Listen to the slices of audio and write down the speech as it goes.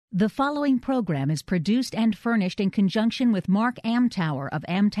The following program is produced and furnished in conjunction with Mark Amtower of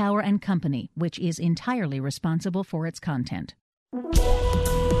Amtower and Company, which is entirely responsible for its content.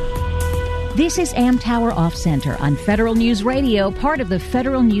 This is Amtower Off Center on Federal News Radio, part of the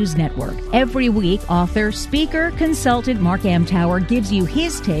Federal News Network. Every week, author, speaker, consultant Mark Amtower gives you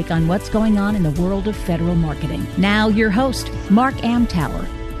his take on what's going on in the world of federal marketing. Now, your host, Mark Amtower.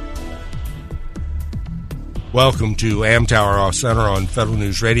 Welcome to Amtower Off Center on Federal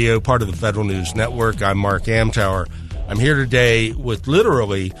News Radio, part of the Federal News Network. I'm Mark Amtower. I'm here today with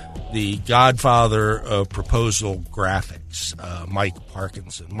literally the godfather of proposal graphics, Mike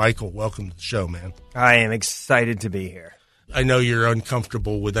Parkinson. Michael, welcome to the show, man. I am excited to be here. I know you're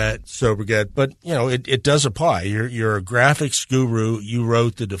uncomfortable with that sobriquet, but you know it does apply. You're a graphics guru. You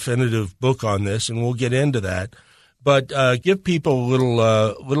wrote the definitive book on this, and we'll get into that. But give people a little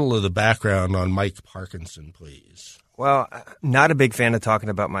of the background on Mike Parkinson, please. Well, I'm not a big fan of talking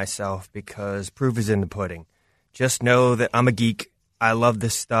about myself because proof is in the pudding. Just know that I'm a geek. I love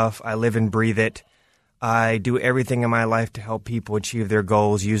this stuff. I live and breathe it. I do everything in my life to help people achieve their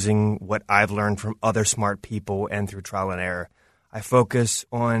goals using what I've learned from other smart people and through trial and error. I focus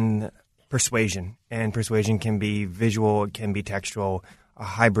on persuasion, and persuasion can be visual, it can be textual, a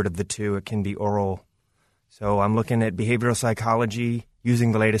hybrid of the two. It can be oral. So I'm looking at behavioral psychology,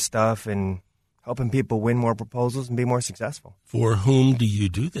 using the latest stuff, and helping people win more proposals and be more successful. For whom do you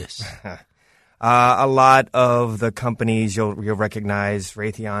do this? A lot of the companies you'll recognize: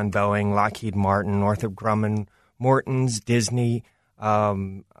 Raytheon, Boeing, Lockheed Martin, Northrop Grumman, Morton's, Disney.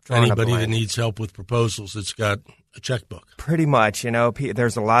 Anybody that needs help with proposals that's got a checkbook. Pretty much. You know,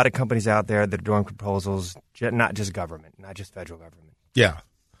 there's a lot of companies out there that are doing proposals, not just government, not just federal government. Yeah.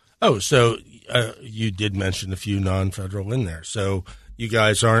 Oh, so you did mention a few non-federal in there. So you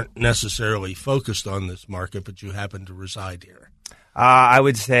guys aren't necessarily focused on this market, but you happen to reside here. I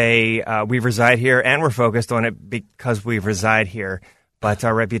would say we reside here, and we're focused on it because we reside here. But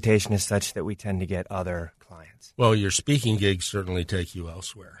our reputation is such that we tend to get other clients. Well, your speaking gigs certainly take you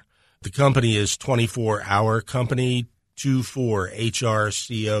elsewhere. The company is 24-Hour Company,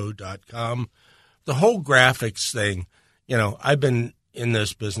 24hrco.com. The whole graphics thing, you know, I've been in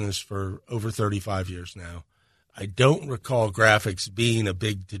this business for over 35 years now. I don't recall graphics being a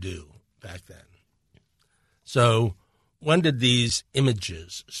big to-do back then. So when did these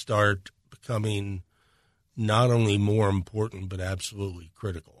images start becoming not only more important but absolutely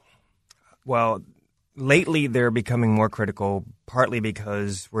critical? Well, lately they're becoming more critical, partly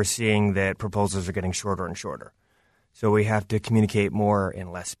because we're seeing that proposals are getting shorter and shorter. So we have to communicate more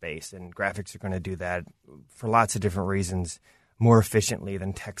in less space, and graphics are going to do that for lots of different reasons more efficiently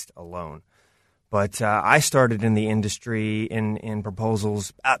than text alone. But I started in the industry in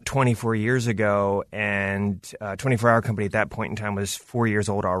proposals about 24 years ago, and 24-Hour Company at that point in time was 4 years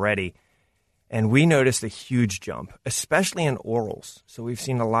old already. And we noticed a huge jump, especially in orals. So we've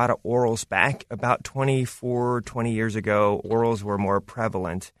seen a lot of orals back about 20 years ago. Orals were more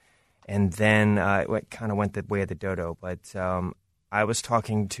prevalent, and then it kind of went the way of the dodo. But I was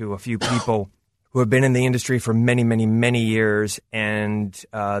talking to a few people who have been in the industry for many, many, many years, and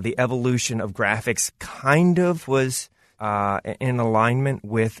the evolution of graphics kind of was in alignment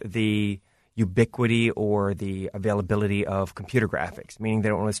with the ubiquity or the availability of computer graphics, meaning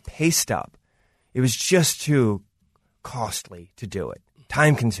that when it was paced up, it was just too costly to do it,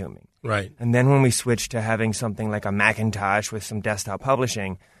 time-consuming. Right. And then when we switched to having something like a Macintosh with some desktop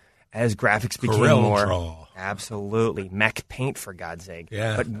publishing, as graphics became more Draw. Absolutely, Mac Paint for God's sake,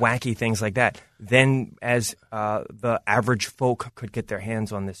 yeah. But wacky things like that. Then, as the average folk could get their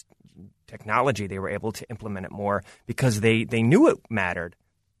hands on this technology, they were able to implement it more because they knew it mattered,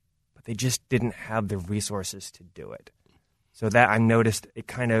 but they just didn't have the resources to do it. So that I noticed it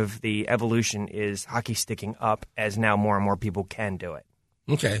kind of the evolution is hockey sticking up as now more and more people can do it.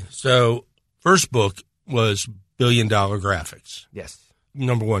 Okay, so first book was $1 Billion Graphics. Yes.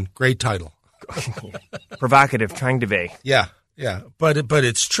 Number one, great title. Provocative, trying to be. Yeah. But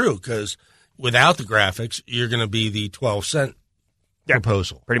it's true because without the graphics, you're going to be the 12-cent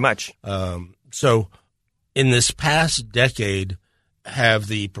proposal. Pretty much. So in this past decade, have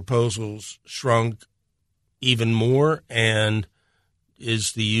the proposals shrunk even more, and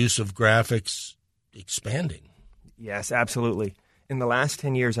is the use of graphics expanding? Yes, absolutely. In the last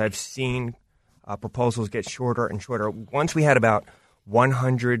 10 years, I've seen proposals get shorter and shorter. Once we had about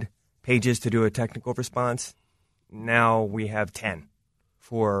 100 pages to do a technical response. Now we have 10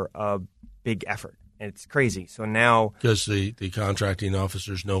 for a big effort. And it's crazy. So now... Because the contracting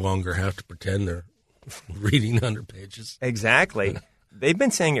officers no longer have to pretend they're reading 100 pages. Exactly. They've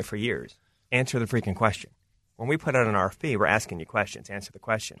been saying it for years. Answer the freaking question. when we put out an RFP, we're asking you questions, answer the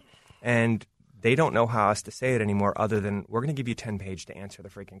question. And they don't know how else to say it anymore other than we're going to give you 10 pages to answer the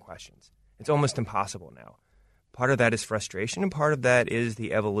freaking questions. It's almost impossible now. Part of that is frustration, and part of that is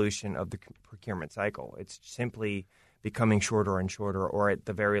the evolution of the procurement cycle. It's simply becoming shorter and shorter, or at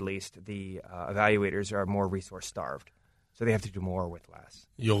the very least, the evaluators are more resource-starved. So they have to do more with less.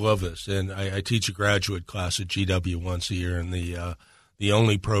 You'll love this. And I teach a graduate class at GW once a year, and the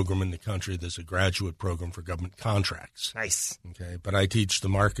only program in the country that's a graduate program for government contracts. Nice. Okay, but I teach the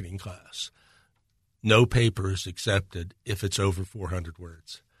marketing class. No paper is accepted if it's over 400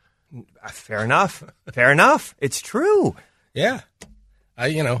 words. Fair enough. Fair enough. It's true. Yeah.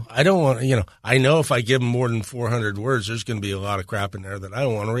 I don't want, I know if I give them more than 400 words, there's going to be a lot of crap in there that I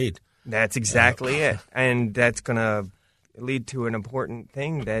don't want to read. That's exactly it. And that's going to lead to an important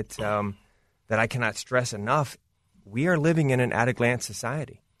thing that that I cannot stress enough. We are living in an at-a-glance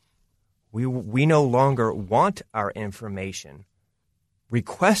society. We no longer want our information,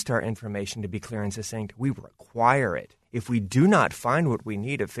 request our information to be clear and succinct. We require it. If we do not find what we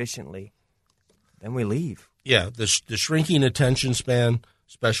need efficiently, then we leave. Yeah, the shrinking attention span,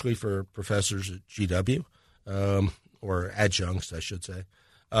 especially for professors at GW, or adjuncts, I should say.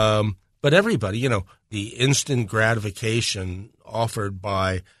 But everybody, the instant gratification offered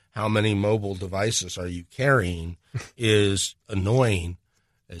by how many mobile devices are you carrying is annoying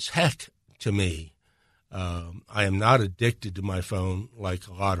as heck to me. I am not addicted to my phone like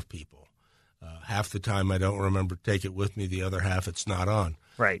a lot of people. Half the time I don't remember to take it with me. The other half it's not on.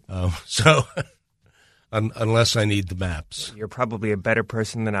 Right. So unless I need the maps. You're probably a better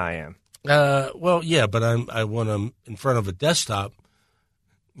person than I am. Well, yeah, but when I'm in front of a desktop,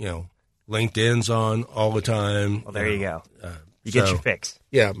 LinkedIn's on all the time. Well, there you go. You get your fix.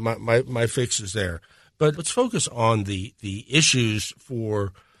 Yeah, my fix is there. But let's focus on the issues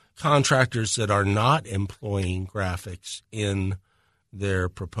for contractors that are not employing graphics in their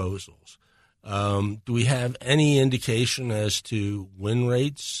proposals. Do we have any indication as to win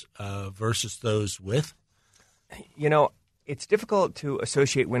rates versus those with? It's difficult to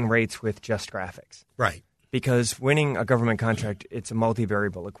associate win rates with just graphics. Right. Because winning a government contract, it's a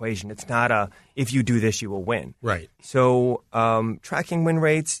multivariable equation. It's not if you do this, you will win. Right. So tracking win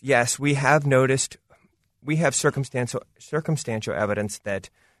rates, yes, we have noticed, we have circumstantial evidence that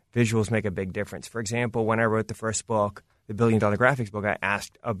visuals make a big difference. For example, when I wrote the first book, the $1 Billion Graphics book, I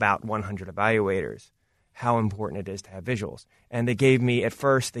asked about 100 evaluators how important it is to have visuals. And they gave me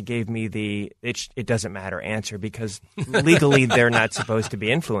the it doesn't matter answer because legally they're not supposed to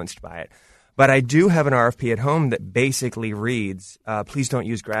be influenced by it. But I do have an RFP at home that basically reads, please don't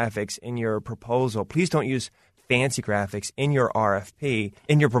use graphics in your proposal. Please don't use fancy graphics in your RFP,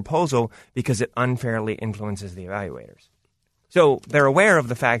 in your proposal, because it unfairly influences the evaluators. So they're aware of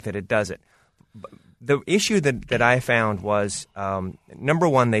the fact that it does it. The issue that I found was, number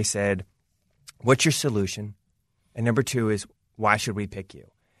one, they said, what's your solution? And number two is, why should we pick you?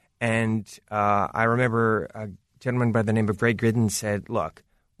 And I remember a gentleman by the name of Greg Gridden said, look,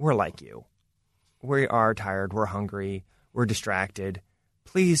 we're like you. We are tired. We're hungry. We're distracted.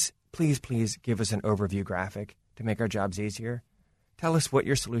 Please, please, please give us an overview graphic to make our jobs easier. Tell us what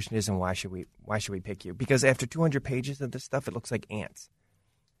your solution is and why should we pick you? Because after 200 pages of this stuff, it looks like ants.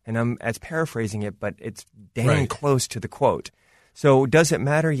 And I'm paraphrasing it, but it's dang close to the quote. So does it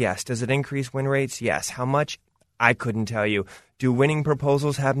matter? Yes. Does it increase win rates? Yes. How much? I couldn't tell you. Do winning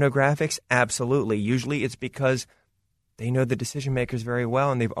proposals have no graphics? Absolutely. Usually it's because they know the decision makers very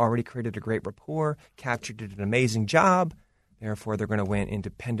well and they've already created a great rapport, captured an amazing job. Therefore, they're going to win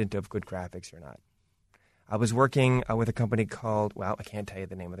independent of good graphics or not. I was working with a company called, I can't tell you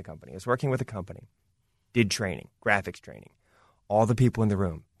the name of the company. I was working with a company, did training, graphics training. All the people in the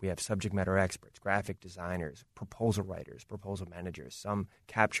room, we have subject matter experts, graphic designers, proposal writers, proposal managers, some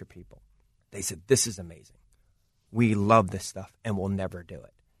capture people. They said, this is amazing. We love this stuff and we'll never do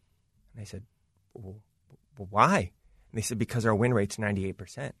it. And I said, well, why? And they said, because our win rate's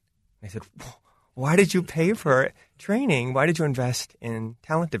 98%. And I said, why did you pay for training? Why did you invest in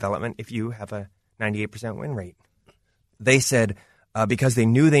talent development if you have a 98% win rate? They said because they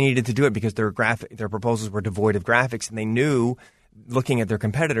knew they needed to do it because their proposals were devoid of graphics, and they knew, looking at their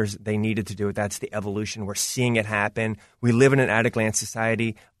competitors, they needed to do it. That's the evolution. We're seeing it happen. We live in an at-a-glance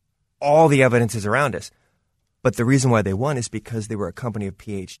society. All the evidence is around us. But the reason why they won is because they were a company of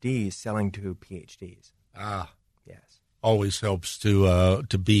PhDs selling to PhDs. Ah. Yes. Always helps to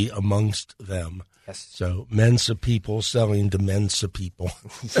be amongst them. Yes. So Mensa people selling to Mensa people.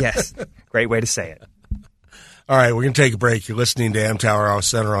 Yes. Great way to say it. All right, we're going to take a break. You're listening to Amtower Off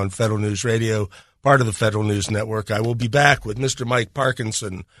Center on Federal News Radio, part of the Federal News Network. I will be back with Mr. Mike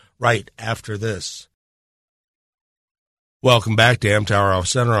Parkinson right after this. Welcome back to Amtower Off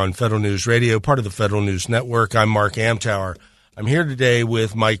Center on Federal News Radio, part of the Federal News Network. I'm Mark Amtower. I'm here today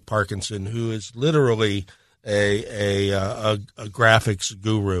with Mike Parkinson, who is literally a graphics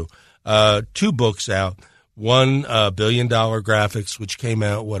guru. 2 books out. One, $1 Billion Graphics, which came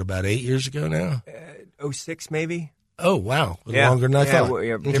out, about 8 years ago now? 06 maybe. Oh, wow. Longer than I thought.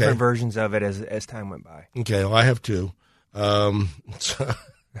 Well, different versions of it as time went by. Okay, well, I have 2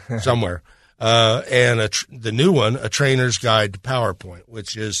 somewhere. And the new one, A Trainer's Guide to PowerPoint,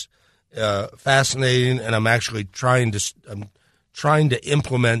 which is fascinating, and I'm actually trying to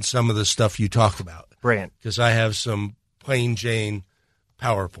implement some of the stuff you talk about. Brilliant. Because I have some plain Jane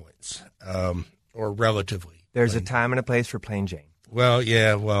PowerPoints, or relatively. There's a time and a place for plain Jane. Well,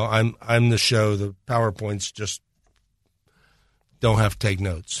 yeah. Well, I'm the show. The PowerPoints just don't have to take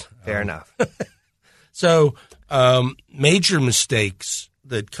notes. Fair enough. So, major mistakes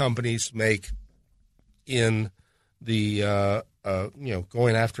that companies make in the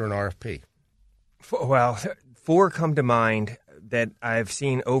going after an RFP. Well, 4 come to mind that I've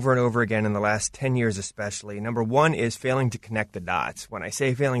seen over and over again in the last 10 years especially. Number 1 is failing to connect the dots. When I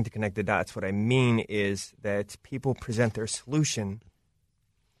say failing to connect the dots, what I mean is that people present their solution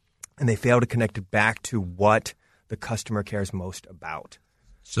and they fail to connect it back to what the customer cares most about.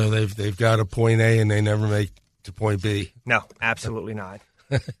 So they've got a point A and they never make to point B. No, absolutely not.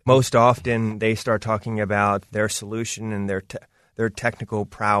 Most often they start talking about their solution and their technical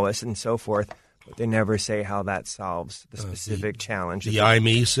prowess and so forth, but they never say how that solves the specific challenge. The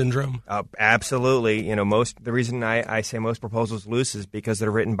IME syndrome? Absolutely. The reason I say most proposals lose is because they're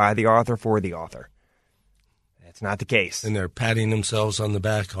written by the author for the author. That's not the case. And they're patting themselves on the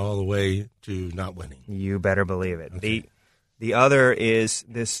back all the way to not winning. You better believe it. Okay. The other is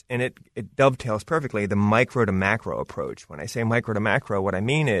this, and it dovetails perfectly, the micro to macro approach. When I say micro to macro, what I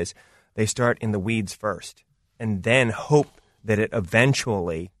mean is they start in the weeds first and then hope that it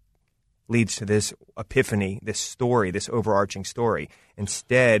eventually leads to this epiphany, this story, this overarching story.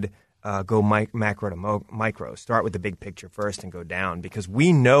 Instead, go macro to micro. Start with the big picture first and go down because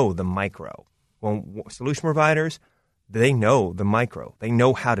we know the micro. Well, solution providers, they know the micro. They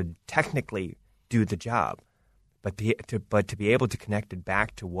know how to technically do the job. But to be able to connect it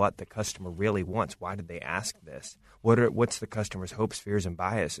back to what the customer really wants, why did they ask this? What's the customer's hopes, fears, and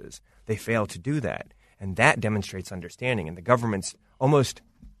biases? They fail to do that, and that demonstrates understanding. And the government's almost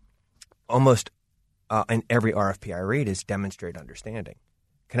in every RFP I read is demonstrate understanding.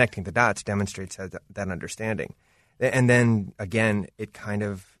 Connecting the dots demonstrates that understanding, and then again, it kind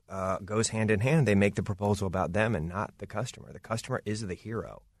of goes hand in hand. They make the proposal about them and not the customer. The customer is the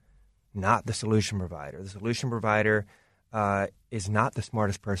hero, not the solution provider. The solution provider is not the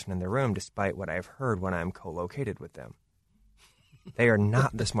smartest person in the room, despite what I've heard when I'm co-located with them. They are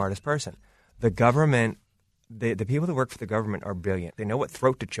not the smartest person. The government, the people that work for the government are brilliant. They know what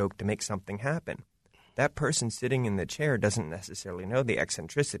throat to choke to make something happen. That person sitting in the chair doesn't necessarily know the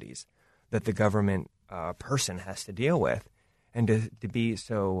eccentricities that the government person has to deal with. And to be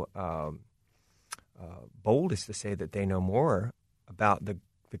so bold as to say that they know more about the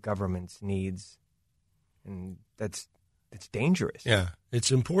government's needs, and that's dangerous. Yeah,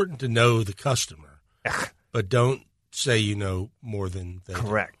 it's important to know the customer, but don't say you know more than they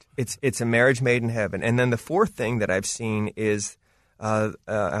Correct. Do. It's a marriage made in heaven. And then the 4th thing that I've seen is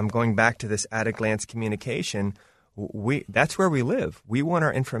I'm going back to this at-a-glance communication. That's where we live. We want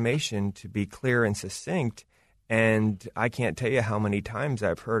our information to be clear and succinct, and I can't tell you how many times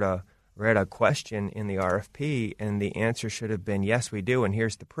I've read a question in the RFP, and the answer should have been, yes, we do, and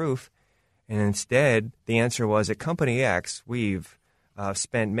here's the proof. And instead, the answer was, at Company X, we've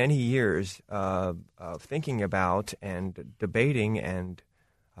spent many years thinking about and debating and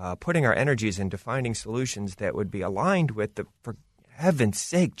putting our energies into finding solutions that would be aligned with for heaven's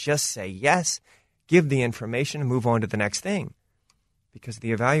sake, just say yes, give the information, and move on to the next thing. Because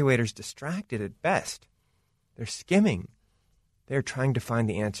the evaluator's distracted at best. They're skimming. They're trying to find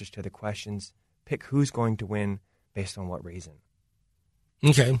the answers to the questions, pick who's going to win based on what reason.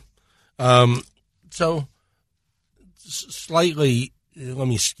 Okay. So slightly, let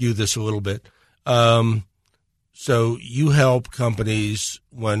me skew this a little bit. So you help companies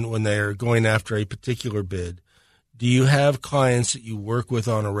when they're going after a particular bid. Do you have clients that you work with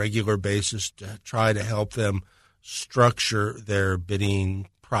on a regular basis to try to help them structure their bidding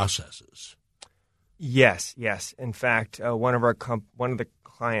processes? Yes. In fact, one of the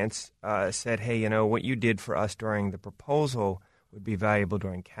clients said, "Hey, what you did for us during the proposal would be valuable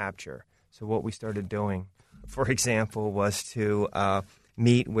during capture." So what we started doing, for example, was to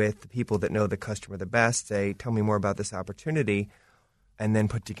meet with the people that know the customer the best. Say, "Tell me more about this opportunity," and then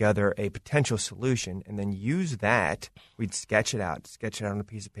put together a potential solution, and then use that. We'd sketch it out on a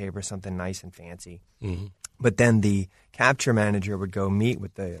piece of paper, something nice and fancy. Mm-hmm. But then the capture manager would go meet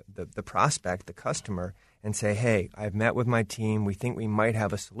with the prospect, the customer, and say, hey, I've met with my team. We think we might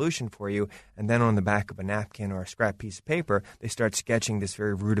have a solution for you. And then on the back of a napkin or a scrap piece of paper, they start sketching this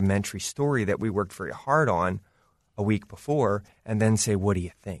very rudimentary story that we worked very hard on a week before, and then say, what do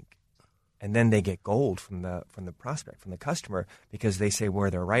you think? And then they get gold from the prospect, from the customer, because they say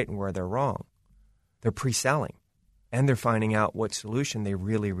where they're right and where they're wrong. They're pre-selling, and they're finding out what solution they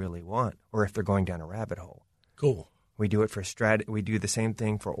really, really want, or if they're going down a rabbit hole. Cool. We do it for we do the same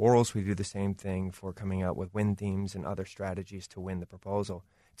thing for orals. We do the same thing for coming out with win themes and other strategies to win the proposal.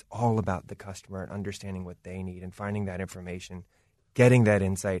 It's all about the customer and understanding what they need and finding that information, getting that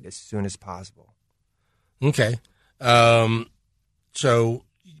insight as soon as possible. Okay. But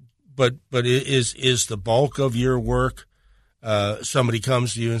is the bulk of your work, somebody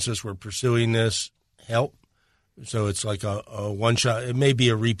comes to you and says, we're pursuing this, help? So it's like a one-shot. It may be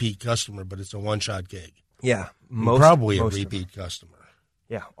a repeat customer, but it's a one-shot gig. Yeah. Probably a repeat customer.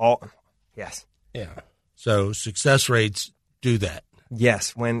 Yeah. Yes. Yeah. So success rates do that.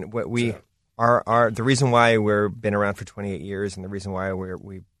 Yes. The reason why we've been around for 28 years and the reason why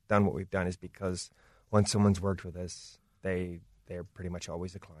we've done what we've done is because once someone's worked with us, they're pretty much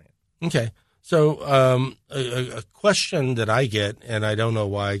always a client. Okay. So a question that I get, and I don't know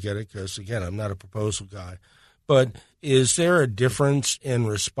why I get it because, again, I'm not a proposal guy, but is there a difference in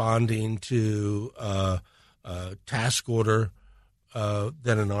responding to a task order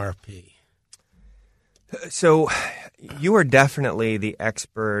than an RFP? So you are definitely the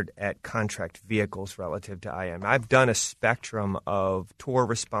expert at contract vehicles relative to I am. I've done a spectrum of TOR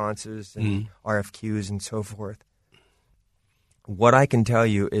responses and RFQs and so forth. What I can tell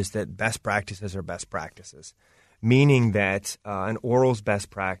you is that best practices are best practices, meaning that an oral's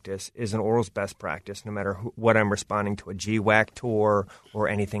best practice is an oral's best practice no matter what I'm responding to, a GWAC TOR or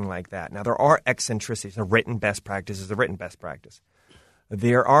anything like that. Now, there are eccentricities. A written best practice is a written best practice.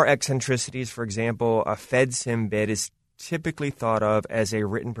 There are eccentricities. For example, a FedSim bid is typically thought of as a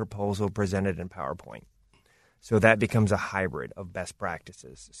written proposal presented in PowerPoint. So that becomes a hybrid of best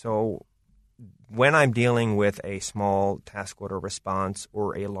practices. So when I'm dealing with a small task order response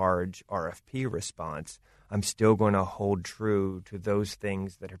or a large RFP response, I'm still going to hold true to those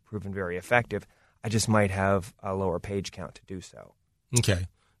things that have proven very effective. I just might have a lower page count to do so. Okay.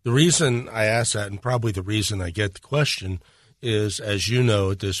 The reason I ask that, and probably the reason I get the question, is, as you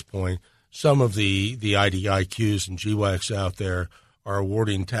know at this point, some of the IDIQs and GWACs out there are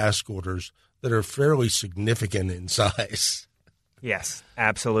awarding task orders that are fairly significant in size. Yes,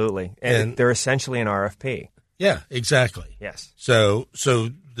 absolutely. And they're essentially an RFP. Yeah, exactly. Yes. So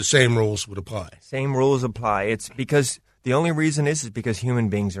the same rules would apply. Same rules apply. It's because the only reason is because human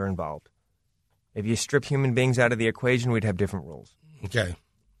beings are involved. If you strip human beings out of the equation, we'd have different rules. Okay.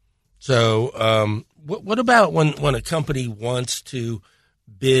 So what about when a company wants to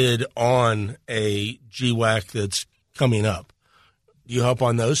bid on a GWAC that's coming up? Do you help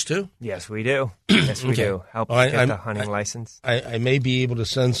on those too? Yes, we do. Yes, we do. Help get the hunting license. I may be able to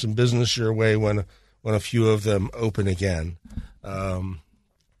send some business your way when a few of them open again.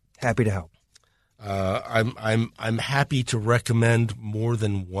 Happy to help. I'm happy to recommend more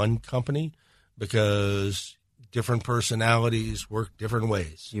than one company because different personalities work different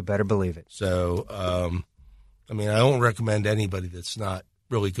ways. You better believe it. So, I don't recommend anybody that's not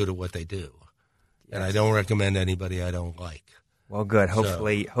really good at what they do, and I don't recommend anybody I don't like. Well, good.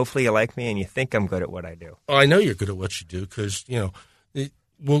 Hopefully you like me and you think I'm good at what I do. Oh, I know you're good at what you do because,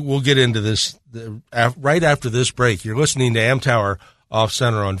 we'll get into this right after this break. You're listening to Amtower Off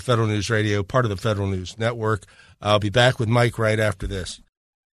Center on Federal News Radio, part of the Federal News Network. I'll be back with Mike right after this.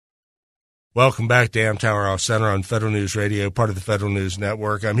 Welcome back to Amtower Off Center on Federal News Radio, part of the Federal News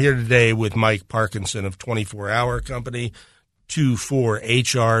Network. I'm here today with Mike Parkinson of 24 Hour Company,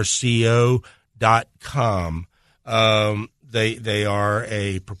 24hrco.com. They are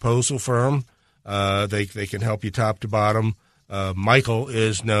a proposal firm. They can help you top to bottom. Michael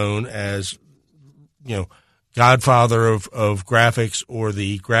is known as, godfather of graphics or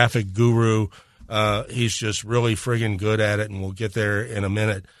the graphic guru. He's just really friggin' good at it, and we'll get there in a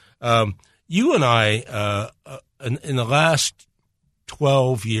minute. You and I, in the last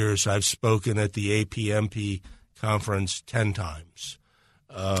 12 years, I've spoken at the APMP conference 10 times,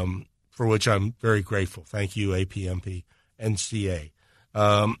 for which I'm very grateful. Thank you, APMP. NCA.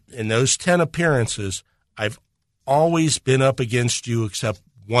 In those 10 appearances, I've always been up against you except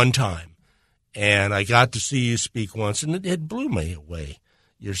one time, and I got to see you speak once, and it blew me away.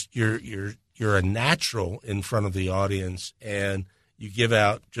 You're a natural in front of the audience, and you give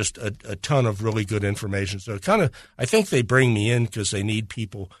out just a ton of really good information. So I think they bring me in because they need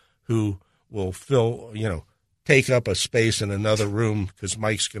people who will take up a space in another room because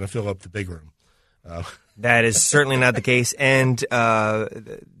Mike's going to fill up the big room. That is certainly not the case. And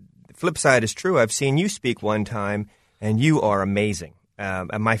the flip side is true. I've seen you speak one time, and you are amazing.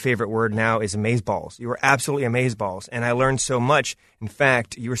 And my favorite word now is amazeballs. You were absolutely amazeballs. And I learned so much. In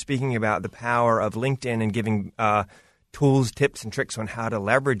fact, you were speaking about the power of LinkedIn and giving tools, tips, and tricks on how to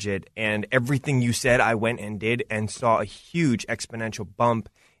leverage it. And everything you said, I went and did and saw a huge exponential bump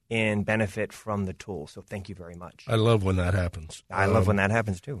in benefit from the tool. So thank you very much. I love when that happens. I love when that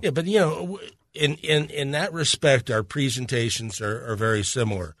happens too. Yeah, but in that respect, our presentations are very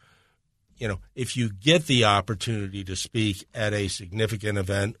similar. If you get the opportunity to speak at a significant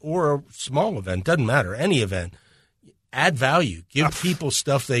event or a small event, doesn't matter, any event, add value. Give people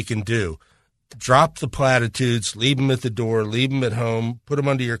stuff they can do. Drop the platitudes, leave them at the door, leave them at home, put them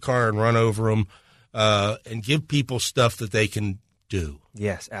under your car and run over them, and give people stuff that they can do.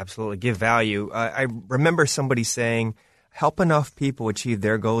 Yes, absolutely. Give value. I remember somebody saying, help enough people achieve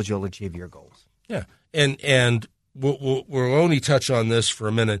their goals, you'll achieve your goals. Yeah, and we'll only touch on this for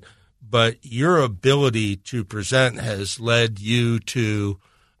a minute, but your ability to present has led you to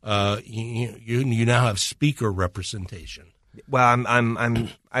you now have speaker representation. Well,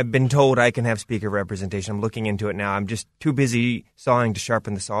 I've been told I can have speaker representation. I'm looking into it now. I'm just too busy sawing to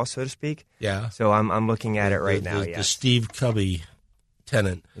sharpen the saw, so to speak. Yeah. So I'm looking at it right now. The Steve Covey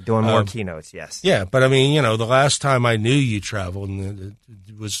tenant. Doing more keynotes, yes. Yeah, but I mean, the last time I knew you traveled it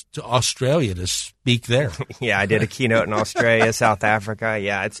was to Australia to speak there. Yeah, I did a keynote in Australia, South Africa.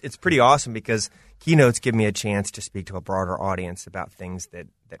 Yeah, it's pretty awesome because keynotes give me a chance to speak to a broader audience about things that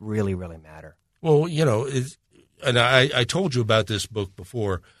really, really matter. Well, and I told you about this book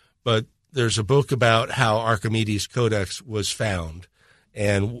before, but there's a book about how Archimedes Codex was found.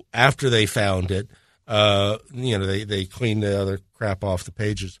 And after they found it, they cleaned the other crap off the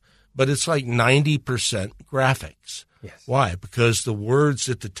pages. But it's like 90% graphics. Yes. Why? Because the words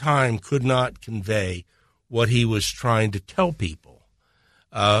at the time could not convey what he was trying to tell people.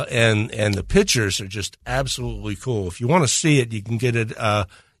 And the pictures are just absolutely cool. If you want to see it, you can get it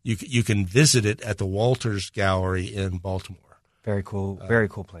You can visit it at the Walters Gallery in Baltimore. Very cool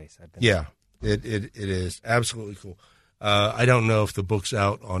place. I've been yeah, it is absolutely cool. I don't know if the book's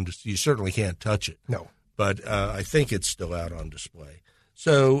out on. You certainly can't touch it. No, but I think it's still out on display.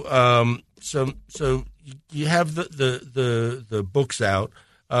 So so you have the books out,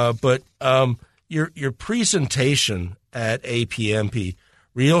 but your presentation at APMP,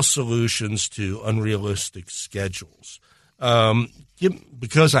 Real Solutions to Unrealistic Schedules.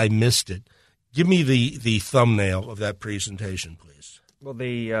 Because I missed it, give me the thumbnail of that presentation, please. Well,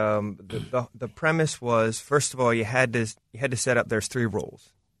 the premise was, first of all, you had to set up. There's 3 rules,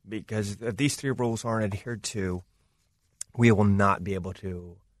 because if these 3 rules aren't adhered to, we will not be able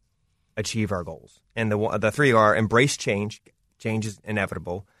to achieve our goals. And the 3 are: embrace change. Change is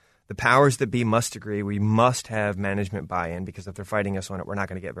inevitable. The powers that be must agree. We must have management buy-in, because if they're fighting us on it, we're not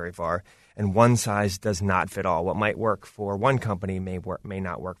going to get very far. And one size does not fit all. What might work for one company may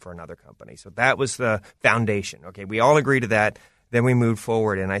not work for another company. So that was the foundation. Okay, we all agree to that. Then we moved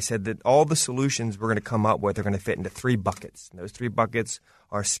forward, and I said that all the solutions we're going to come up with are going to fit into 3 buckets. And those 3 buckets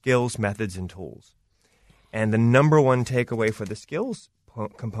are skills, methods, and tools. And the number one takeaway for the skills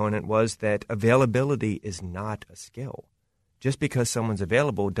component was that availability is not a skill. Just because someone's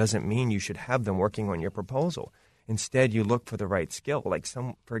available doesn't mean you should have them working on your proposal. Instead, you look for the right skill.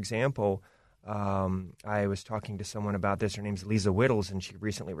 For example, I was talking to someone about this. Her name's Lisa Whittles, and she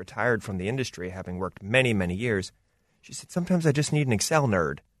recently retired from the industry, having worked many, many years. She said, sometimes I just need an Excel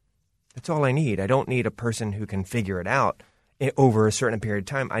nerd. That's all I need. I don't need a person who can figure it out over a certain period of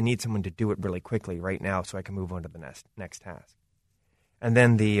time. I need someone to do it really quickly right now so I can move on to the next task. And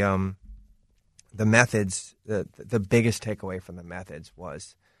then the methods, the biggest takeaway from the methods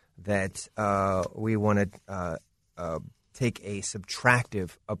was that we want to take a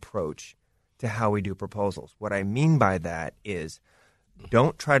subtractive approach to how we do proposals. What I mean by that is,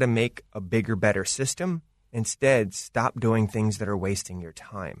 don't try to make a bigger, better system. Instead, stop doing things that are wasting your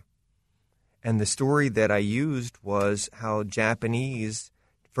time. And the story that I used was how Japanese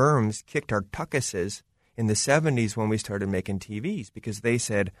firms kicked our tuckuses in the 70s when we started making TVs, because they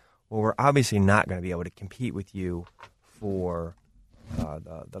said, well, we're obviously not going to be able to compete with you for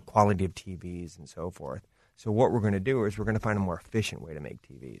the quality of TVs and so forth. So what we're going to do is we're going to find a more efficient way to make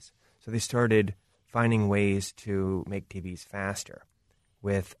TVs. So they started finding ways to make TVs faster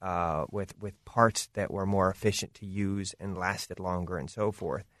with parts that were more efficient to use and lasted longer and so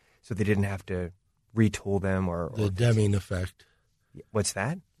forth. So they didn't have to retool them or the Deming effect. What's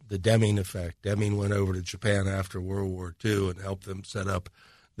that? The Deming effect. Deming went over to Japan after World War II and helped them set up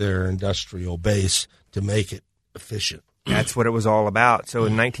their industrial base to make it efficient. That's what it was all about. So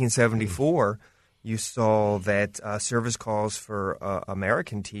in 1974, you saw that service calls for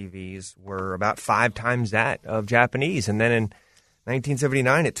American TVs were about 5 times that of Japanese. And then in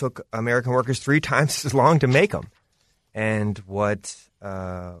 1979, it took American workers 3 times as long to make them. And what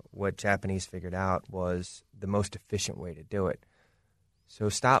Japanese figured out was the most efficient way to do it. So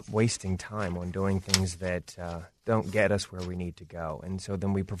stop wasting time on doing things that don't get us where we need to go. And so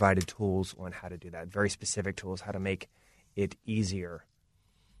then we provided tools on how to do that, very specific tools, how to make it easier.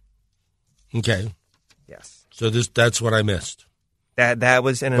 Okay. Yes. So that's what I missed. That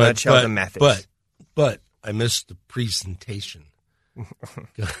was in a nutshell the methods. But I missed the presentation.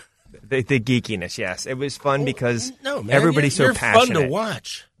 the geekiness, yes. It was fun because man, everybody's so passionate. Fun to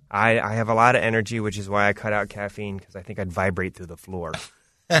watch. I have a lot of energy, which is why I cut out caffeine, because I think I'd vibrate through the floor.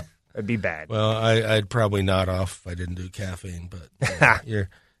 It'd be bad. Well, I'd probably nod off if I didn't do caffeine, but you're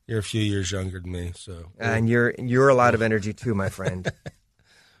a few years younger than me, so and you're a lot of energy too, my friend.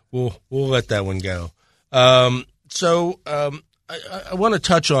 We'll let that one go. I want to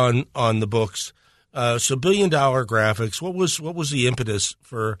touch on the books. So $1 Billion Graphics. What was the impetus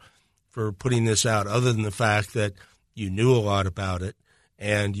for putting this out, other than the fact that you knew a lot about it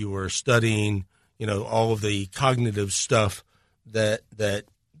and you were studying, all of the cognitive stuff that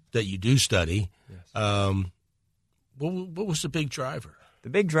you do study? Yes. What was the big driver? The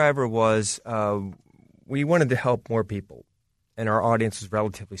big driver was we wanted to help more people, and our audience was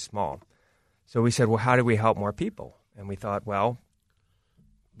relatively small. So we said, well, how do we help more people? And we thought, well,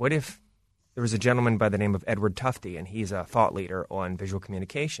 what if there was a gentleman by the name of Edward Tufte, and he's a thought leader on visual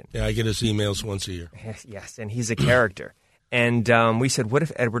communication. Yeah, I get his emails once a year. Yes, and he's a character. And we said, what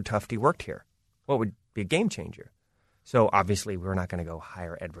if Edward Tufte worked here? What would be a game changer? So obviously we're not going to go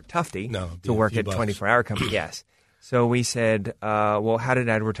hire Edward Tufte to work at 24-Hour Company. Yes. So we said, well, how did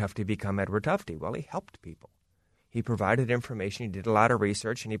Edward Tufte become Edward Tufte? Well, he helped people. He provided information. He did a lot of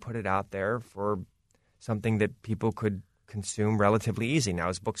research, and he put it out there for something that people could consume relatively easy. Now,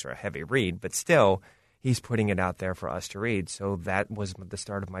 his books are a heavy read, but still, he's putting it out there for us to read. So that was the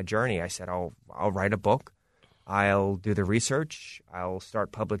start of my journey. I said, I'll write a book. I'll do the research. I'll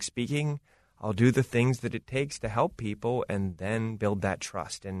start public speaking. I'll do the things that it takes to help people and then build that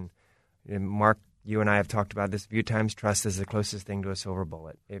trust. And Mark, you and I have talked about this a few times. Trust is the closest thing to a silver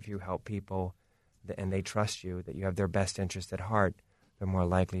bullet. If you help people and they trust you, that you have their best interest at heart, they're more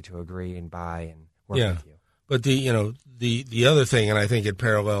likely to agree and buy and work with you. But the other thing, and I think it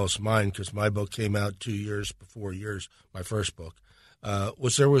parallels mine because my book came out 2 years before yours, my first book,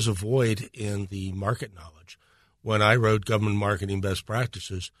 was there was a void in the market knowledge. When I wrote Government Marketing Best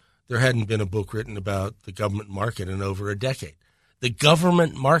Practices, there hadn't been a book written about the government market in over a decade. The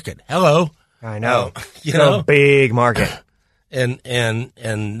government market, hello. I know. A big market. And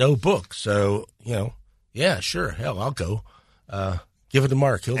no book. So, yeah, sure, hell, I'll go. Give it to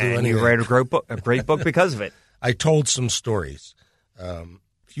Mark. He'll do anything. You write a great book because of it. I told some stories,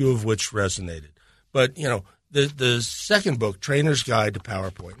 few of which resonated. But, the second book, Trainer's Guide to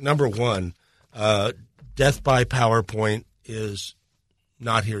PowerPoint, number one, death by PowerPoint is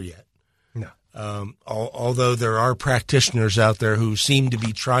not here yet. No. Although there are practitioners out there who seem to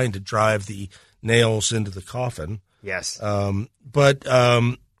be trying to drive the nails into the coffin. Yes. But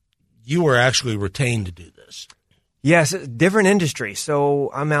you were actually retained to do this. Yes, different industry.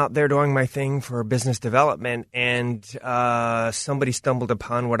 So I'm out there doing my thing for business development, and somebody stumbled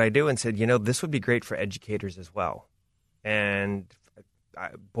upon what I do and said, this would be great for educators as well. And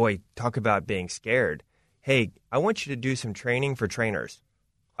boy, talk about being scared. Hey, I want you to do some training for trainers.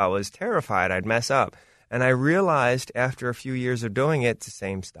 I was terrified I'd mess up. And I realized after a few years of doing it, it's the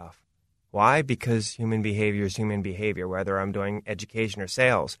same stuff. Why? Because human behavior is human behavior, whether I'm doing education or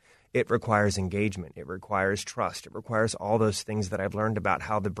sales. It requires engagement. It requires trust. It requires all those things that I've learned about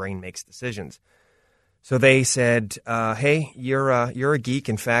how the brain makes decisions. So they said, hey, you're a geek.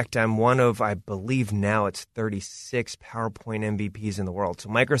 In fact, I'm one of, I believe now it's 36 PowerPoint MVPs in the world. So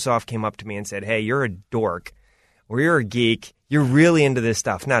Microsoft came up to me and said, hey, you're a dork, or you're a geek. You're really into this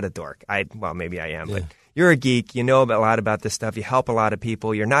stuff. Not a dork. Well, maybe I am, but you're a geek. You know a lot about this stuff. You help a lot of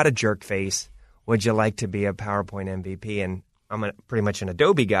people. You're not a jerk face. Would you like to be a PowerPoint MVP? And I'm pretty much an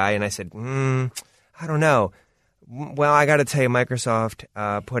Adobe guy. And I said, I don't know. Well, I got to tell you, Microsoft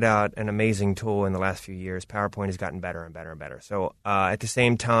put out an amazing tool in the last few years. PowerPoint has gotten better and better and better. So at the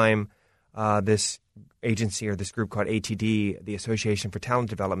same time, this agency or this group called ATD, the Association for Talent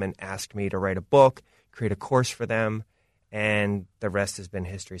Development, asked me to write a book, create a course for them. and the rest has been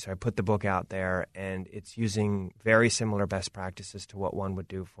history. So I put the book out there, and it's using very similar best practices to what one would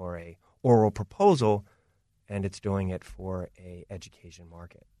do for a oral proposal, and it's doing it for a education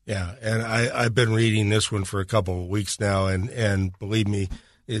market. Yeah, and I've been reading this one for a couple of weeks now, and believe me,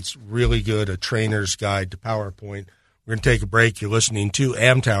 it's really good, a trainer's guide to PowerPoint. We're going to take a break. You're listening to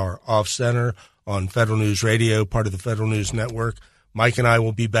Amtower Off Center on Federal News Radio, part of the Federal News Network. Mike and I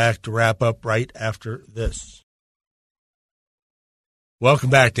will be back to wrap up right after this. Welcome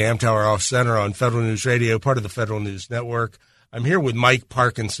back to Amtower Off Center on Federal News Radio, part of the Federal News Network. I'm here with Mike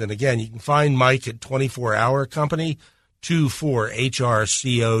Parkinson. Again, you can find Mike at 24 Hour Company,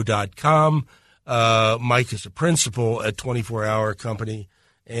 24hrco.com. Mike is a principal at 24 Hour Company,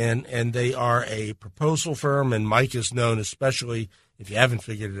 and they are a proposal firm, and Mike is known, especially if you haven't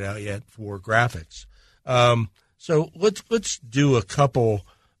figured it out yet, for graphics. So let's do a couple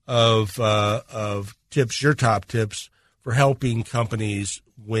of tips, your top tips for helping companies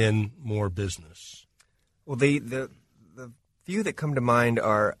win more business. Well, the few that come to mind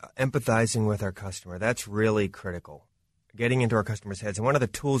are empathizing with our customer. That's really critical. Getting into our customers' heads. And one of the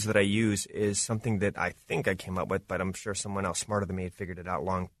tools that I use is something that I think I came up with, but I'm sure someone else smarter than me had figured it out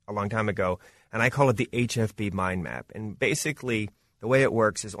a long time ago. And I call it the HFB mind map. And basically, the way it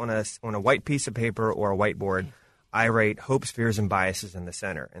works is on a white piece of paper or a whiteboard, I write hopes, fears, and biases in the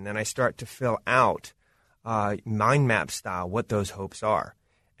center. And then I start to fill out mind map style what those hopes are.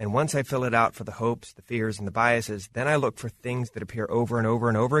 And once I fill it out for the hopes, the fears, and the biases, then I look for things that appear over and over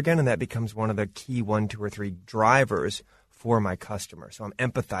and over again, and that becomes one of the key 1, 2, or 3 drivers for my customer. So I'm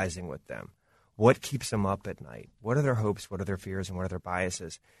empathizing with them. What keeps them up at night? What are their hopes? What are their fears? And what are their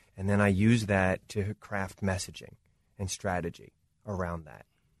biases? And then I use that to craft messaging and strategy around that.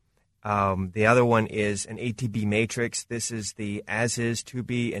 The other one is an ATB matrix. This is the as is, to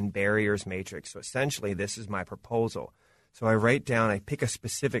be, and barriers matrix. So essentially, this is my proposal. So I write down, I pick a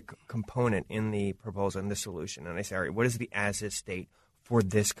specific component in the proposal, in the solution, and I say, all right, what is the as-is state for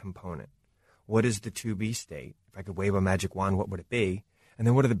this component? What is the to-be state? If I could wave a magic wand, what would it be? And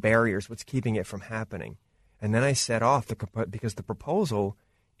then what are the barriers? What's keeping it from happening? And then I set off, because the proposal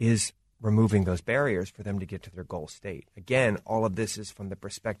is removing those barriers for them to get to their goal state. Again, all of this is from the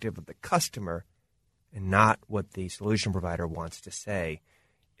perspective of the customer and not what the solution provider wants to say.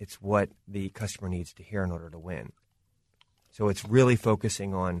 It's what the customer needs to hear in order to win. So it's really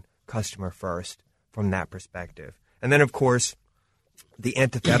focusing on customer first from that perspective. And then, of course, the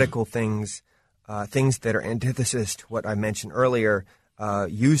antithetical things that are antithesis to what I mentioned earlier,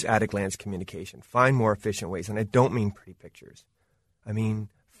 use at-a-glance communication. Find more efficient ways. And I don't mean pretty pictures. I mean,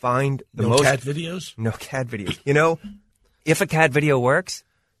 find the most... No cat videos? No cat videos. You know, if a cat video works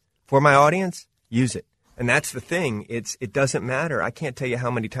for my audience, use it. And that's the thing. It doesn't matter. I can't tell you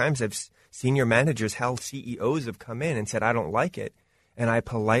how many times I've senior managers, how CEOs have come in and said, I don't like it. And I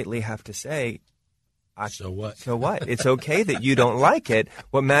politely have to say, so what? So what? It's okay that you don't like it.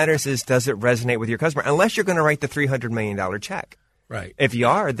 What matters is, does it resonate with your customer? Unless you're going to write the $300 million check. Right. If you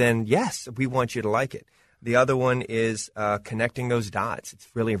are, then yes, we want you to like it. The other one is connecting those dots. It's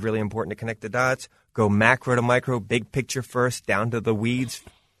really, really important to connect the dots. Go macro to micro, big picture first, down to the weeds.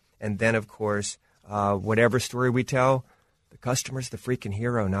 And then, of course, whatever story we tell, the customer's the freaking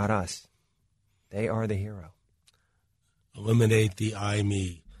hero, not us. They are the hero. Eliminate the I,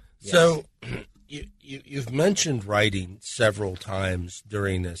 me. Yes. So you've mentioned writing several times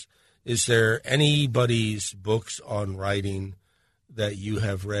during this. Is there anybody's books on writing that you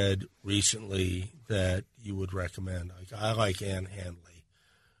have read recently that you would recommend? Like, I like Ann Handley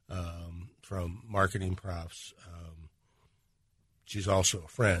from Marketing Profs. She's also a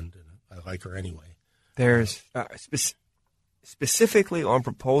friend, and I like her anyway. There's specifically on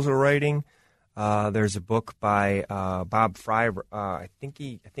proposal writing. There's a book by Bob Fry. I think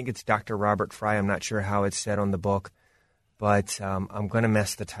it's Dr. Robert Fry. I'm not sure how it's said on the book, but I'm going to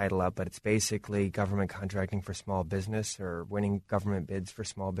mess the title up. But it's basically government contracting for small business, or winning government bids for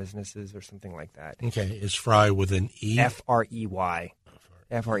small businesses, or something like that. Okay, is Fry with an E? F-R-E-Y.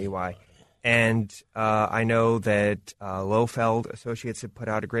 F-R-E-Y. And I know that Lofeld Associates have put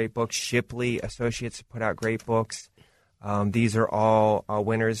out a great book. Shipley Associates have put out great books. These are all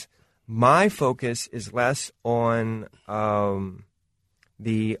winners. My focus is less on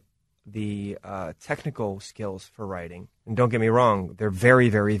the technical skills for writing. And don't get me wrong, they're very,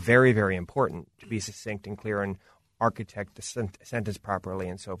 very, very, very important to be succinct and clear and architect the sentence properly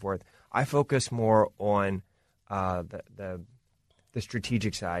and so forth. I focus more on the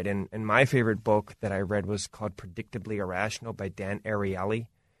strategic side. And my favorite book that I read was called Predictably Irrational by Dan Ariely.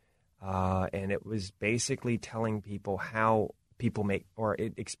 And it was basically telling people how people make, or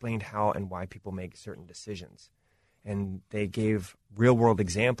it explained how and why people make certain decisions. And they gave real-world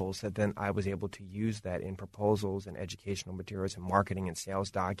examples that then I was able to use that in proposals and educational materials and marketing and sales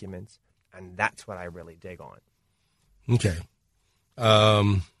documents. And that's what I really dig on. Okay.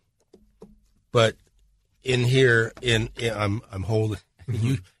 But in here, I'm holding,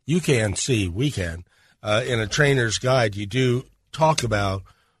 you can see, we can, in a trainer's guide, you do talk about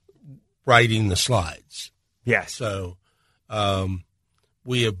writing the slides. Yes. So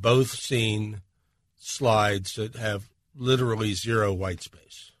we have both seen slides that have literally zero white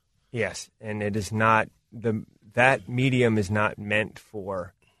space. Yes, and it is not that medium is not meant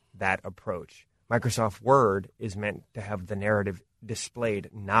for that approach. Microsoft Word is meant to have the narrative displayed,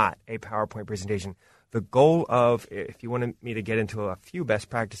 not a PowerPoint presentation. The goal of, if you wanted me to get into a few best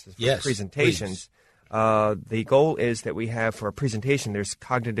practices for presentations, the goal is that we have for a presentation, there's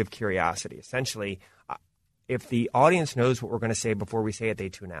cognitive curiosity. Essentially, if the audience knows what we're going to say before we say it, they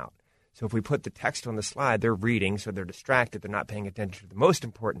tune out. So if we put the text on the slide, they're reading, so they're distracted. They're not paying attention to the most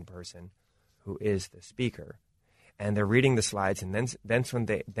important person, who is the speaker. And they're reading the slides, and then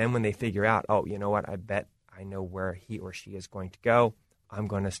when they figure out, oh, you know what, I bet I know where he or she is going to go. I'm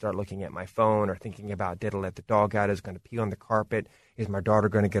going to start looking at my phone or thinking about, did I let the dog out? Is going to pee on the carpet? Is my daughter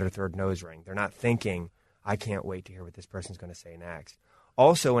going to get her third nose ring? They're not thinking, I can't wait to hear what this person's going to say next.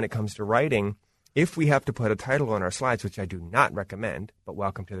 Also, when it comes to writing, if we have to put a title on our slides, which I do not recommend, but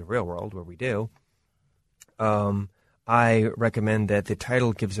welcome to the real world where we do, I recommend that the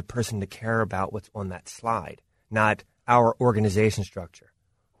title gives a person to care about what's on that slide, not our organization structure.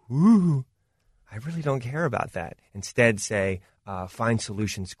 Ooh, I really don't care about that. Instead, say, find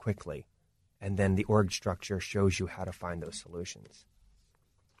solutions quickly, and then the org structure shows you how to find those solutions.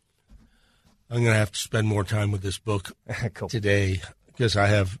 I'm going to have to spend more time with this book Cool. today because I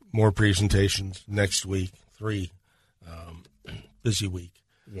have more presentations next week, 3, busy week.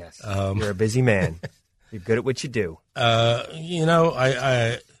 Yes, you're a busy man. You're good at what you do. But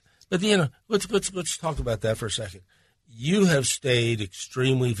let's talk about that for a second. You have stayed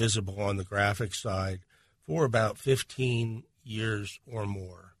extremely visible on the graphic side for about 15 years or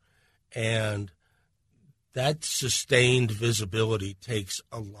more, and that sustained visibility takes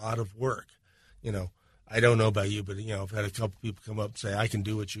a lot of work. I don't know about you, but I've had a couple people come up and say, "I can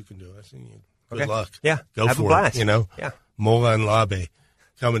do what you can do." I said, "Good luck. Yeah, go have for a blast. it." Yeah, Mola and Labe,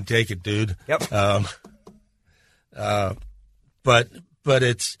 come and take it, dude. Yep. But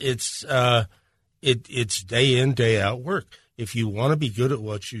it's day in, day out work. If you want to be good at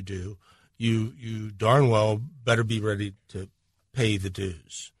what you do, you darn well better be ready to pay the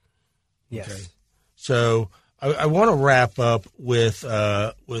dues. Yes. Okay? So I want to wrap up with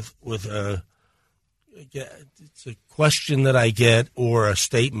it's a question that I get or a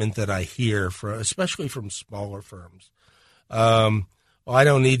statement that I hear especially from smaller firms. Well, I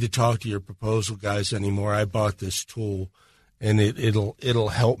don't need to talk to your proposal guys anymore. I bought this tool, and it'll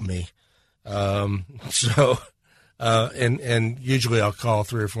help me. And usually I'll call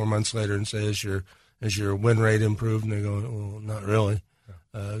 3 or 4 months later and say, "Is your win rate improved?" And they go, "Well, not really.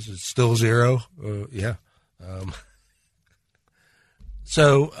 Is it still 0?" Yeah.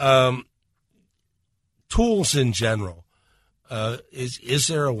 Tools in general. Is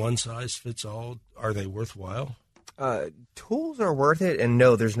there a one size fits all? Are they worthwhile? Tools are worth it, and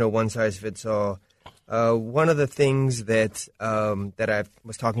no, there's no one size fits all. One of the things that I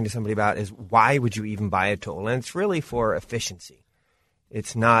was talking to somebody about is, why would you even buy a tool? And it's really for efficiency.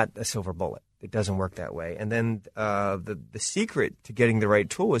 It's not a silver bullet. It doesn't work that way. And then the secret to getting the right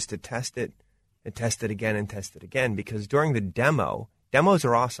tool is to test it and test it again and test it again, because during the demos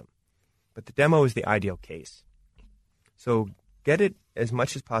are awesome, but the demo is the ideal case. So get it as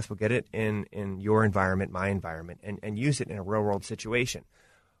much as possible. Get it in your environment, my environment, and use it in a real-world situation.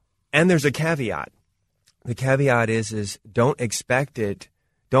 And there's a caveat. The caveat is don't expect to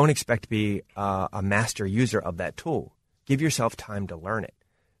be a master user of that tool. Give yourself time to learn it.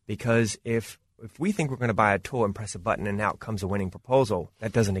 Because if we think we're going to buy a tool and press a button and out comes a winning proposal,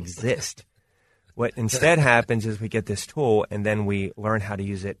 that doesn't exist. What instead happens is we get this tool and then we learn how to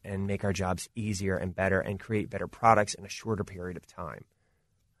use it and make our jobs easier and better and create better products in a shorter period of time.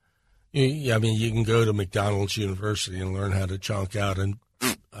 Yeah, I mean, you can go to McDonald's University and learn how to chonk out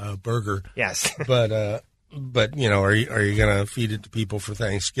a burger. Yes. But are you going to feed it to people for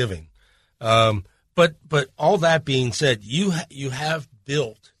Thanksgiving? But all that being said, you have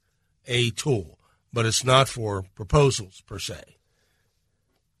built a tool, but it's not for proposals per se.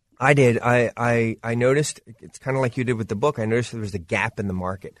 I did. I noticed, it's kind of like you did with the book, I noticed there was a gap in the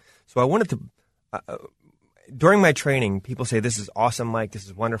market. So I wanted to, during my training, people say, "This is awesome, Mike, this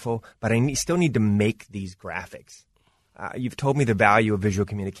is wonderful, but still need to make these graphics." You've told me the value of visual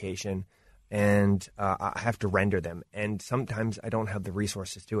communication. and I have to render them. And sometimes I don't have the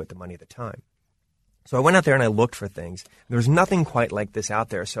resources to it, the money, the time. So I went out there and I looked for things. There was nothing quite like this out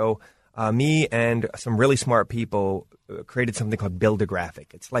there. So me and some really smart people created something called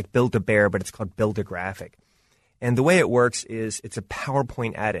Build-A-Graphic. It's like Build-A-Bear, but it's called Build-A-Graphic. And the way it works is it's a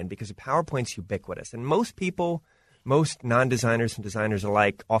PowerPoint add-in because PowerPoint's ubiquitous. And most people, most non-designers and designers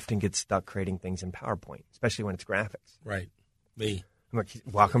alike often get stuck creating things in PowerPoint, especially when it's graphics. Right. Me.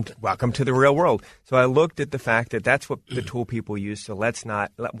 Welcome to the real world. So I looked at the fact that that's what the tool people use. So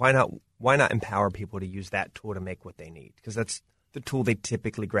why not empower people to use that tool to make what they need? Because that's the tool they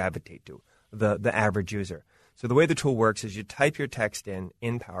typically gravitate to, the average user. So the way the tool works is you type your text in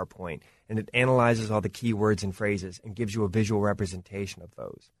PowerPoint, and it analyzes all the keywords and phrases and gives you a visual representation of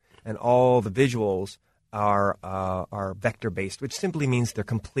those. And all the visuals are vector-based, which simply means they're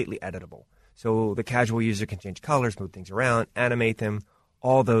completely editable. So the casual user can change colors, move things around, animate them,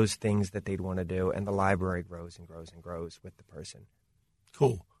 all those things that they'd want to do, and the library grows and grows and grows with the person.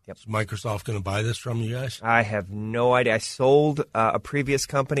 Cool. Yep. Is Microsoft going to buy this from you guys? I have no idea. I sold a previous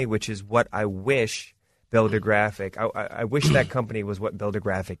company, which is what I wish Build-A-Graphic. I wish that company was what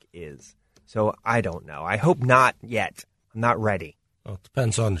Build-A-Graphic is. So I don't know. I hope not yet. I'm not ready. Well, it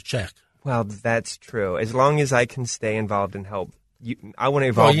depends on the check. Well, that's true. As long as I can stay involved and help. I want to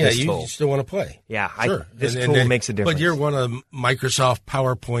evolve this tool. You still want to play. Yeah, sure. This tool makes a difference. But you're one of Microsoft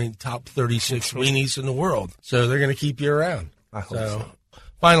PowerPoint top 36 weenies in the world, so they're going to keep you around. I hope so.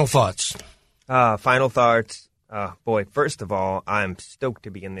 Final thoughts. Final thoughts. Boy, first of all, I'm stoked to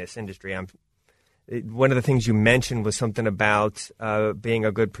be in this industry. One of the things you mentioned was something about being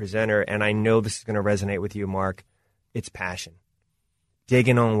a good presenter, and I know this is going to resonate with you, Mark. It's passion.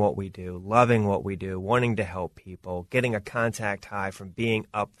 Digging on what we do, loving what we do, wanting to help people, getting a contact high from being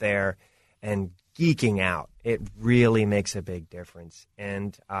up there and geeking out. It really makes a big difference.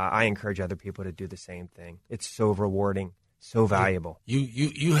 And I encourage other people to do the same thing. It's so rewarding, so valuable.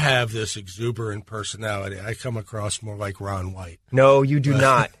 You have this exuberant personality. I come across more like Ron White. No, you do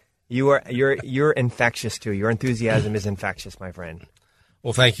not. You're infectious too. Your enthusiasm is infectious, my friend.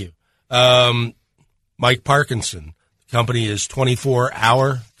 Well, thank you. Mike Parkinson. Company is 24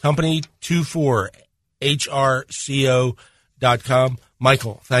 Hour Company, 24hrco.com.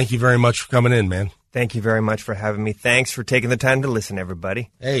 Michael, thank you very much for coming in, man. Thank you very much for having me. Thanks for taking the time to listen, everybody.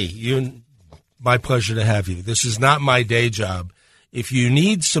 Hey, my pleasure to have you. This is not my day job. If you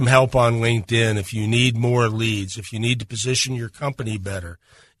need some help on LinkedIn, if you need more leads, if you need to position your company better,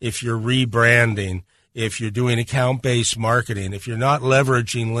 if you're rebranding, if you're doing account-based marketing, if you're not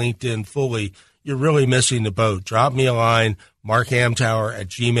leveraging LinkedIn fully, you're really missing the boat. Drop me a line,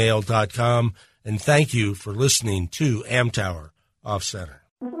 markamtower@gmail.com, and thank you for listening to Amtower Off Center.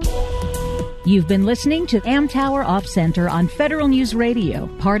 You've been listening to Amtower Off Center on Federal News Radio,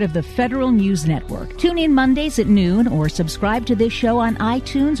 part of the Federal News Network. Tune in Mondays at noon or subscribe to this show on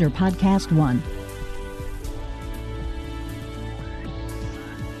iTunes or Podcast One.